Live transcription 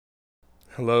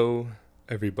Hello,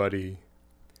 everybody.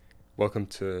 Welcome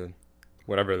to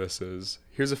whatever this is.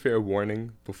 Here's a fair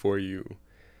warning before you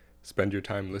spend your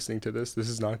time listening to this. This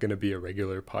is not going to be a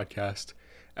regular podcast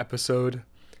episode.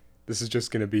 This is just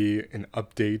going to be an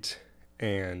update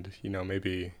and,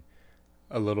 maybe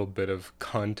a little bit of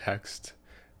context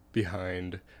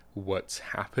behind what's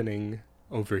happening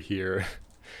over here.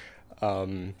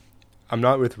 I'm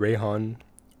not with Rehan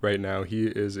right now. He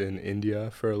is in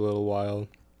India for a little while.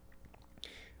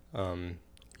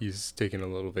 He's taking a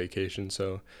little vacation,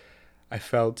 so I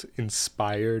felt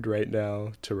inspired right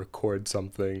now to record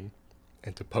something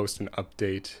and to post an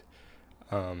update.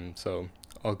 So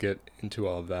I'll get into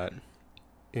all of that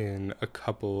in a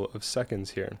couple of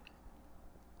seconds here.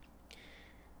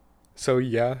 So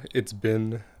yeah, it's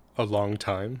been a long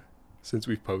time since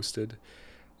we've posted.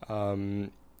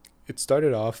 It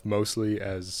started off mostly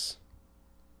as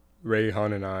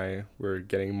Rayhan and I were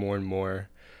getting more and more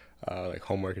like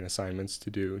homework and assignments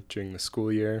to do during the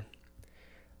school year,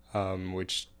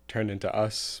 which turned into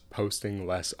us posting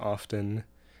less often,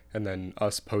 and then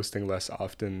us posting less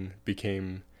often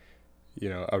became,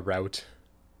 a route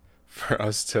for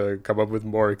us to come up with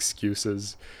more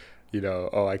excuses.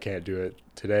 Oh, I can't do it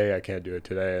today,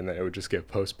 and then it would just get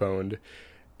postponed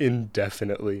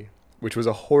indefinitely, which was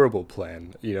a horrible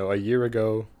plan. A year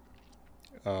ago,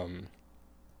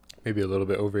 maybe a little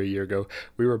bit over a year ago,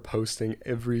 we were posting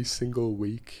every single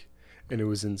week, and it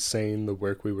was insane the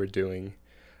work we were doing.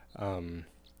 And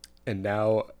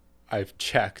now I've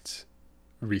checked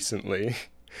recently,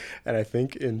 and I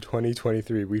think in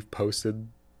 2023 we've posted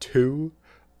 2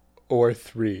 or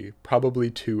 3,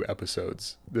 probably 2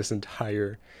 episodes this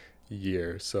entire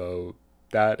year. So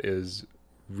that is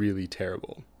really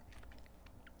terrible.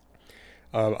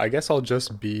 I guess I'll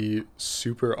just be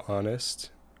super honest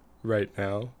right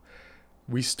now.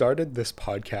 We started this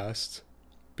podcast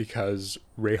because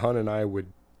Rehan and I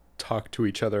would talk to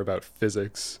each other about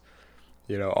physics,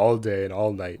 all day and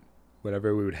all night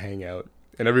whenever we would hang out.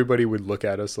 And everybody would look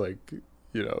at us like,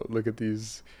 look at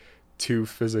these 2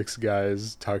 physics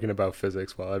guys talking about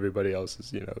physics while everybody else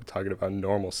is, talking about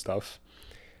normal stuff.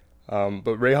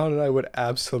 But Rehan and I would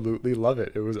absolutely love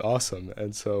it. It was awesome.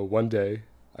 And so one day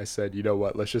I said, you know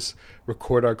what, let's just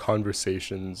record our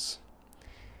conversations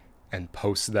and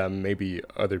post them. Maybe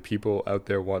other people out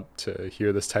there want to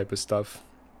hear this type of stuff.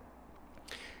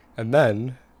 And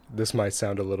then, this might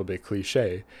sound a little bit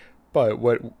cliche, but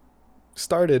what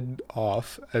started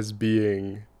off as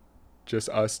being just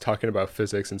us talking about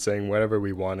physics and saying whatever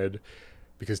we wanted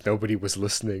because nobody was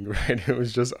listening, right? It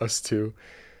was just us two.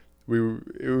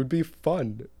 It would be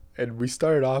fun. And we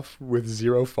started off with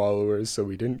 0 followers, so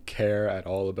we didn't care at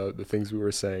all about the things we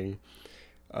were saying.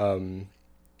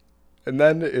 And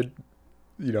then it,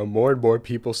 more and more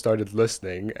people started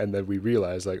listening, and then we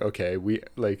realized, like, okay, we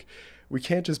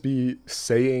can't just be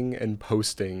saying and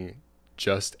posting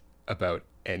just about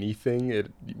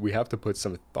anything. We have to put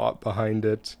some thought behind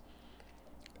it.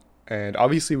 And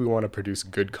obviously we want to produce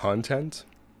good content.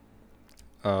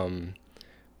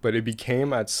 But it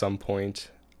became at some point,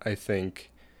 I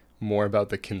think, more about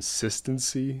the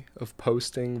consistency of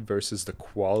posting versus the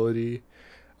quality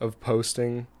of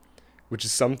posting, which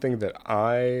is something that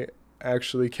I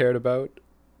actually cared about.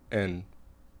 And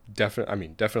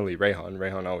definitely Rehan.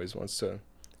 Rehan always wants to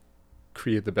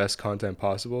create the best content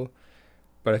possible.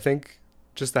 But I think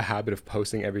just the habit of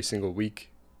posting every single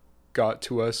week got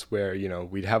to us where,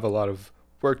 we'd have a lot of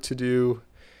work to do,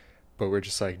 but we're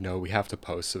just like, no, we have to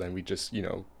post. So then we just,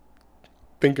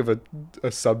 think of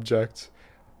a subject,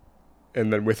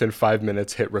 and then within 5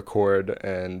 minutes hit record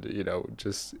and,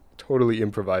 just totally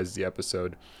improvise the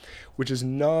episode, which is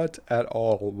not at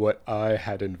all what I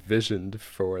had envisioned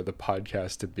for the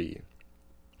podcast to be.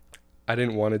 I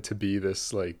didn't want it to be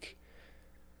this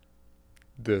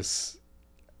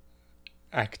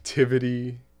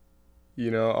activity,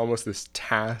 almost this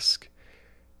task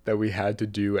that we had to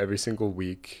do every single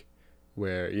week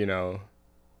where,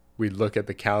 we'd look at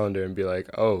the calendar and be like,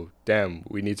 oh, damn,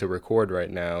 we need to record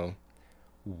right now.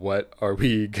 What are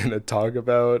we going to talk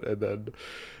about? And then,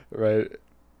 right?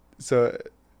 So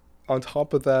on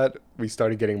top of that, we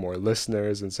started getting more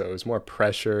listeners. And so it was more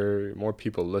pressure, more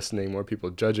people listening, more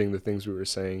people judging the things we were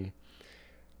saying.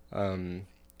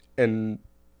 And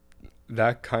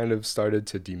that kind of started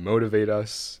to demotivate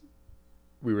us.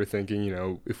 We were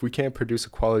thinking, if we can't produce a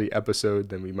quality episode,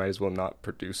 then we might as well not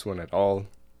produce one at all,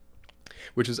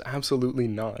 which is absolutely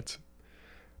not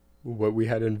what we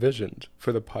had envisioned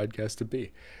for the podcast to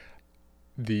be.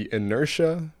 The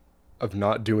inertia of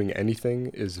not doing anything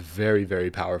is very,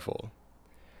 very powerful.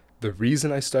 The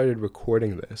reason I started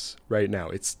recording this right now,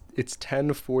 it's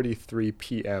 10:43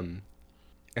 p.m.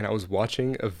 and I was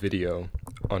watching a video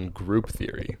on group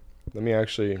theory. Let me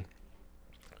actually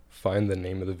find the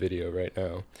name of the video right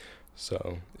now.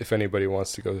 So if anybody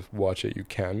wants to go watch it, you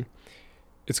can.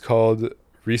 It's called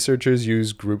Researchers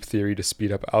Use Group Theory to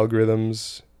Speed Up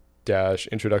Algorithms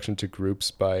 - Introduction to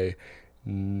Groups by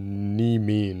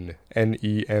Neeman,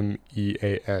 Nemean,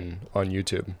 on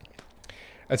YouTube.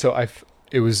 And so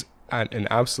it was an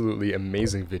absolutely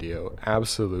amazing video,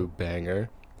 absolute banger.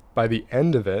 By the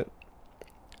end of it,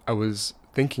 I was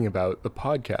thinking about the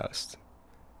podcast.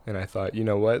 And I thought, you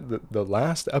know what? The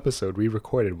last episode we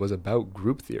recorded was about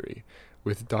group theory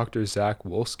with Dr. Zach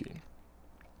Wolski.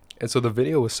 And so the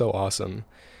video was so awesome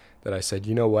that I said,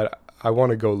 you know what? I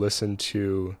want to go listen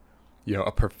to,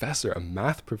 a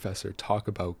math professor talk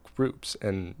about groups.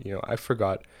 And, I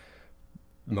forgot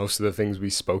most of the things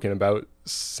we've spoken about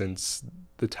since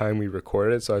the time we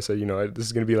recorded. So I said, this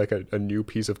is going to be like a new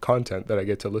piece of content that I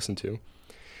get to listen to.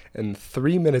 And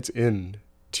 3 minutes in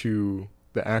to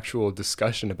the actual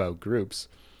discussion about groups,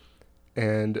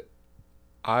 and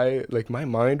my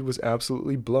mind was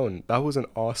absolutely blown. That was an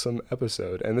awesome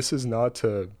episode. And this is not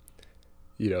to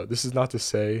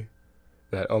say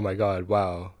that, oh my God,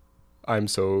 wow, I'm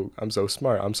so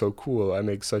smart, I'm so cool, I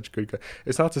make such good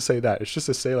it's not to say that. It's just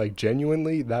to say,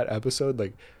 genuinely, that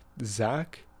episode,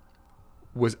 Zach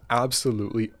was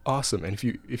absolutely awesome. And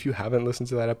if you haven't listened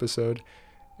to that episode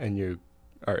and you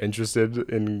are interested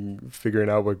in figuring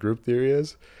out what group theory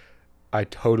is, I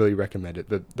totally recommend it.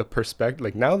 The perspective,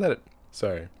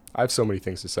 I have so many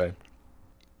things to say,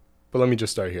 but let me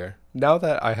just start here. Now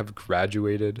that I have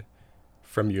graduated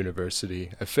from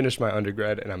university, I finished my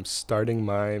undergrad, and I'm starting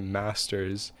my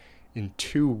master's in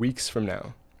 2 weeks from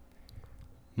now,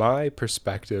 my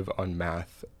perspective on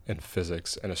math and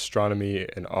physics and astronomy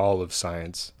and all of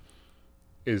science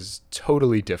is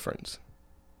totally different.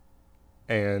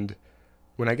 And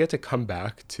when I get to come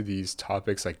back to these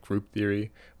topics like group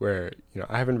theory, where,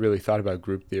 I haven't really thought about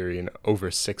group theory in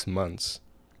over 6 months,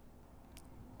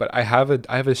 but I have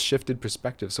a shifted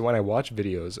perspective. So when I watch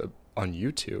videos on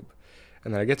YouTube,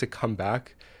 and then I get to come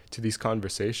back to these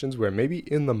conversations where maybe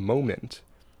in the moment,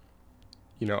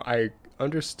 I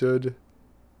understood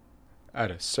at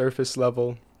a surface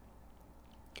level,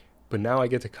 but now I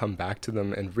get to come back to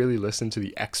them and really listen to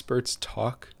the experts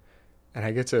talk, and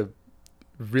I get to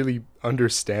really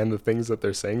understand the things that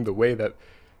they're saying the way that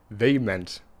they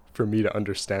meant for me to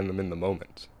understand them in the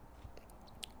moment.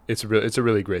 It's a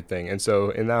really great thing. And so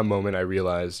in that moment, I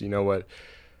realized, you know what?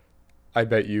 I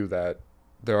bet you that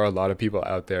there are a lot of people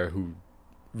out there who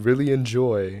really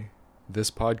enjoy this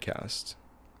podcast.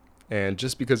 And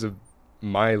just because of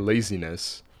my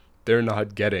laziness, they're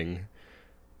not getting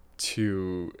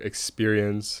to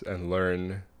experience and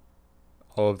learn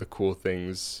all of the cool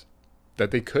things that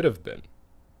they could have been.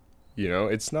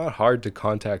 It's not hard to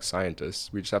contact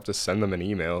scientists. We just have to send them an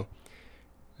email.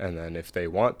 And then if they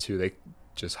want to, they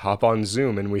just hop on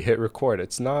Zoom and we hit record.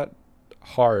 It's not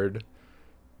hard.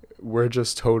 We're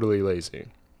just totally lazy.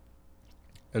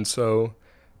 And so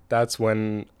that's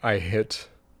when I hit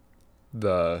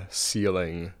the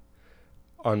ceiling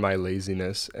on my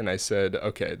laziness. And I said,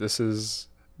 okay, this has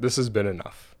been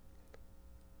enough.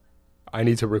 I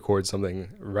need to record something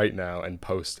right now and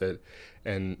post it.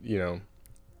 And,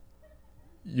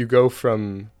 you go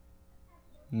from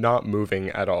not moving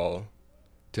at all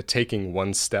to taking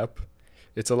one step.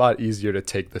 It's a lot easier to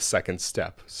take the second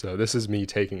step. So this is me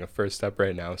taking a first step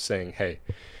right now, saying, hey,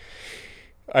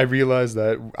 I realize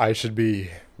that I should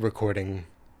be recording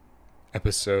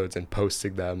episodes and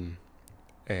posting them.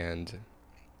 And,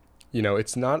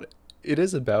 it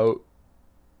is about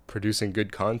producing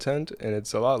good content, and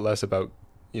it's a lot less about,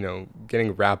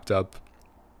 getting wrapped up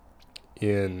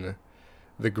in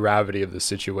the gravity of the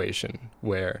situation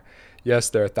where, yes,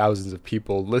 there are thousands of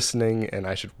people listening and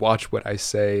I should watch what I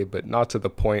say, but not to the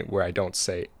point where I don't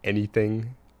say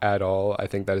anything at all. I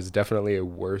think that is definitely a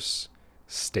worse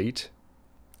state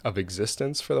of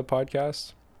existence for the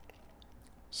podcast.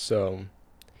 So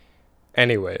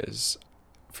anyways,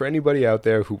 for anybody out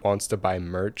there who wants to buy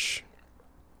merch,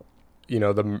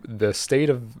 the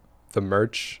state of the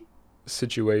merch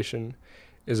situation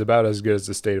is about as good as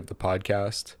the state of the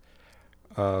podcast.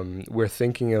 We're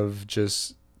thinking of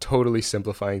just totally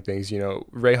simplifying things.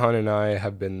 Rayhan and I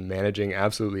have been managing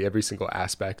absolutely every single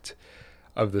aspect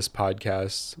of this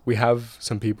podcast. We have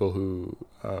some people who,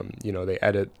 they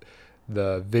edit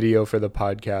the video for the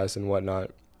podcast and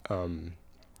whatnot.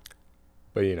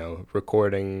 But,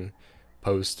 recording,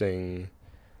 posting,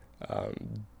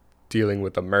 dealing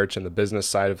with the merch and the business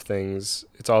side of things,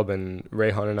 it's all been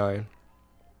Rayhan and I.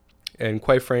 And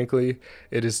quite frankly,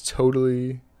 it is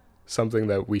totally something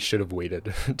that we should have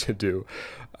waited to do,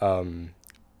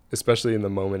 especially in the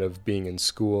moment of being in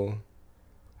school,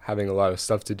 having a lot of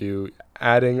stuff to do.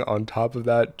 Adding on top of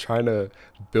that, trying to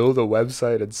build a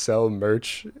website and sell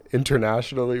merch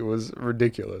internationally was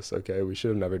ridiculous. Okay, we should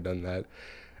have never done that.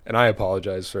 And I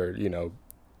apologize for,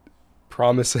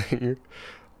 promising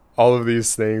all of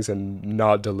these things and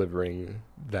not delivering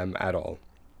them at all.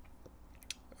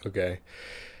 Okay,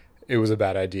 it was a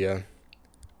bad idea.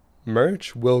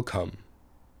 Merch will come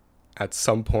at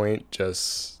some point.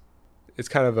 Just, it's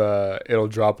kind of it'll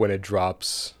drop when it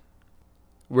drops.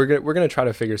 We're gonna try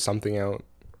to figure something out,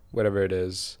 whatever it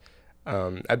is.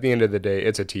 At the end of the day,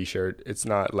 it's a t-shirt. It's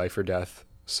not life or death.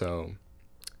 So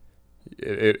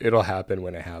it'll happen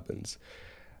when it happens.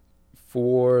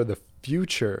 For the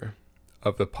future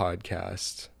of the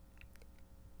podcast,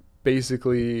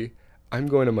 basically, I'm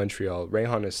going to Montreal.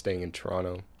 Rehan is staying in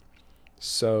Toronto.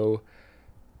 So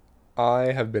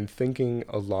I have been thinking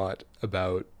a lot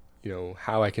about,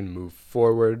 how I can move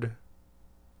forward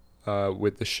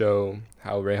with the show,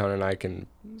 how Rehan and I can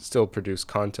still produce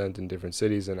content in different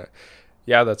cities. And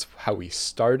that's how we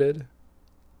started.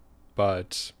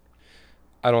 But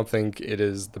I don't think it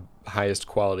is the highest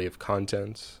quality of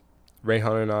content.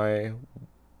 Rehan and I,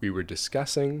 we were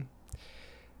discussing,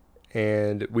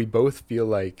 and we both feel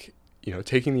like,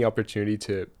 taking the opportunity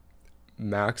to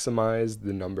maximize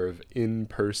the number of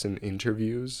in-person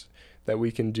interviews that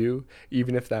we can do,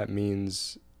 even if that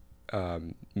means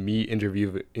me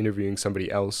interviewing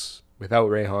somebody else without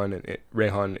Rehan, and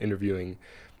Rehan interviewing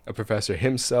a professor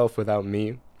himself without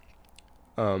me.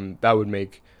 That would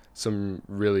make some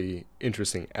really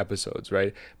interesting episodes,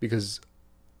 right? Because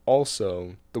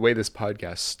also, the way this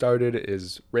podcast started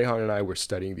is Rehan and I were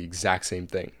studying the exact same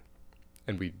thing,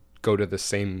 and we go to the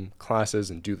same classes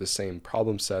and do the same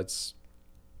problem sets.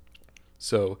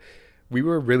 So we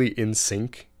were really in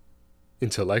sync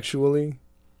intellectually.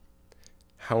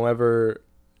 However,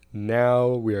 now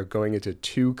we are going into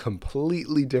two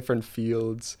completely different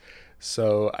fields.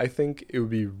 So I think it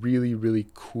would be really, really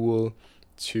cool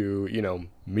to,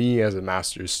 me as a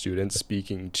master's student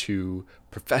speaking to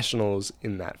professionals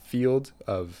in that field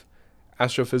of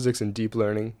astrophysics and deep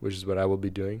learning, which is what I will be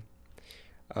doing.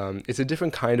 It's a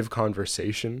different kind of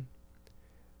conversation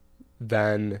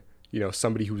than,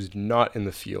 somebody who's not in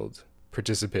the field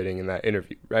participating in that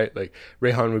interview, right? Like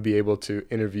Rehan would be able to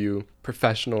interview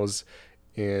professionals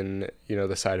in,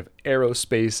 the side of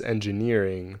aerospace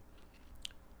engineering,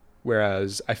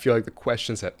 whereas I feel like the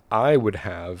questions that I would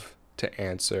have to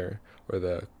answer, or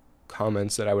the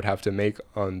comments that I would have to make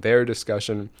on their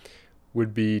discussion,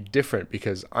 would be different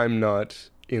because I'm not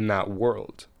in that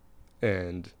world,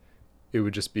 and it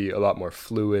would just be a lot more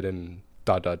fluid and ...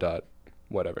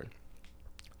 whatever.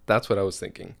 That's what I was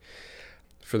thinking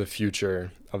for the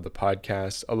future of the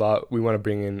podcast. We want to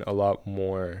bring in a lot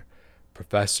more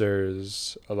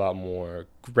professors, a lot more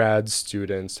grad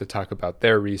students to talk about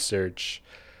their research.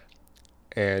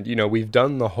 And, we've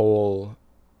done the whole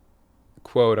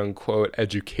quote unquote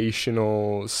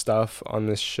educational stuff on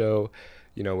this show,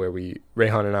 where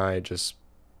Rehan and I just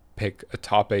pick a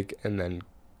topic and then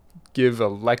give a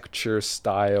lecture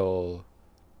style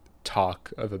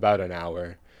talk of about an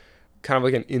hour, kind of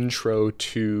like an intro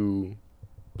to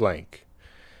blank.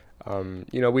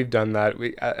 We've done that.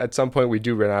 At some point we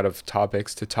do run out of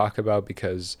topics to talk about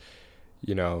because,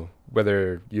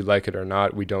 whether you like it or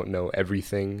not, we don't know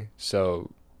everything.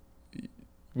 So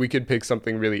we could pick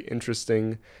something really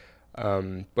interesting,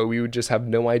 but we would just have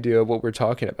no idea what we're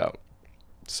talking about.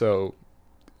 So,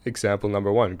 example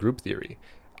number 1, group theory.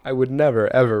 I would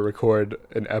never, ever record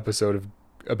an episode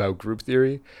about group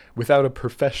theory without a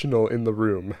professional in the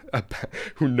room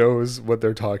who knows what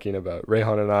they're talking about.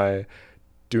 Rehan and I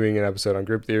doing an episode on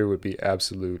group theory would be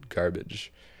absolute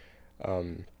garbage.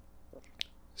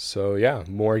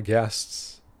 More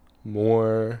guests,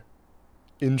 more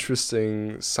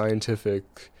interesting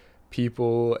scientific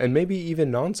people, and maybe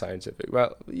even non-scientific.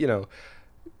 Well,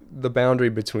 the boundary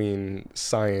between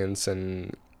science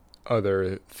and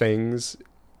other things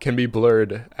can be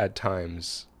blurred at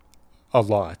times a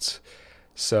lot.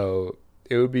 So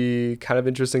it would be kind of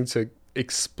interesting to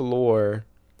explore,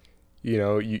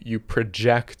 you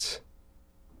project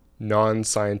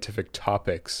non-scientific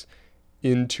topics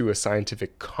into a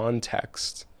scientific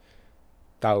context.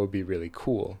 That would be really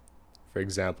cool. For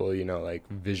example, like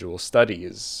visual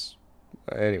studies.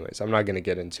 Anyways, I'm not going to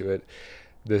get into it.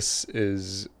 This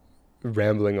is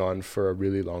rambling on for a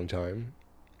really long time.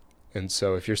 And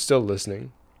so if you're still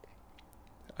listening,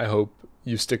 I hope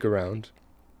you stick around.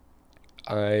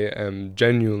 I am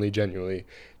genuinely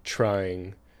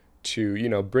trying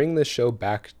to, bring this show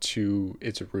back to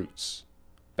its roots,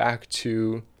 back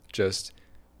to just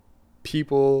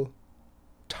people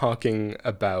talking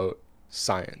about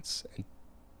science and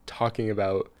talking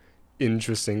about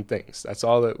interesting things. That's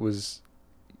all it was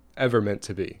ever meant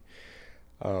to be.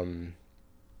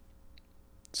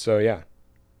 So yeah,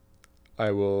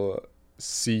 I will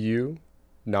see you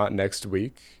not next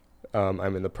week.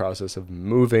 I'm in the process of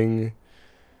moving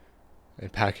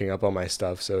and packing up all my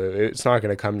stuff, so it's not going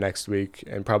to come next week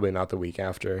and probably not the week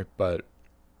after, but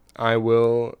I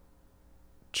will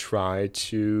try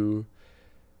to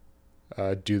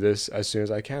do this as soon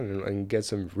as I can and get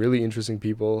some really interesting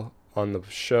people on the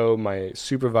show. My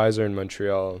supervisor in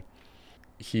Montreal,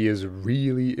 he is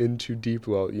really into deep.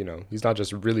 Well, he's not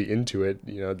just really into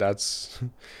it. That's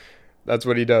that's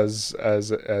what he does as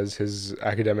his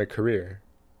academic career.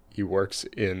 He works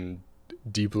in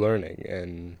deep learning,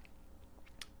 and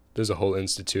there's a whole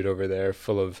institute over there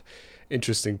full of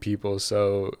interesting people.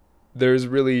 So there's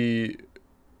really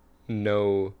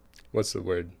no, what's the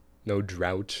word? No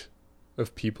drought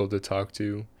of people to talk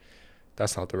to.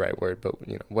 That's not the right word, but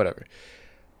whatever.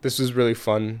 This was really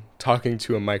fun talking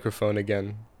to a microphone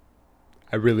again.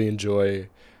 I really enjoy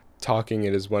talking.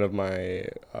 It is one of my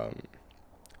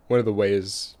one of the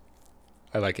ways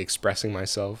I like expressing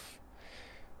myself.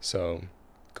 So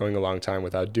going a long time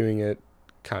without doing it,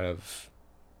 kind of,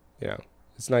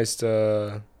 it's nice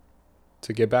to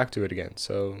get back to it again.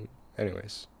 So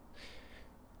anyways,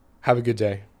 have a good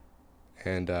day,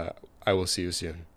 and I will see you soon.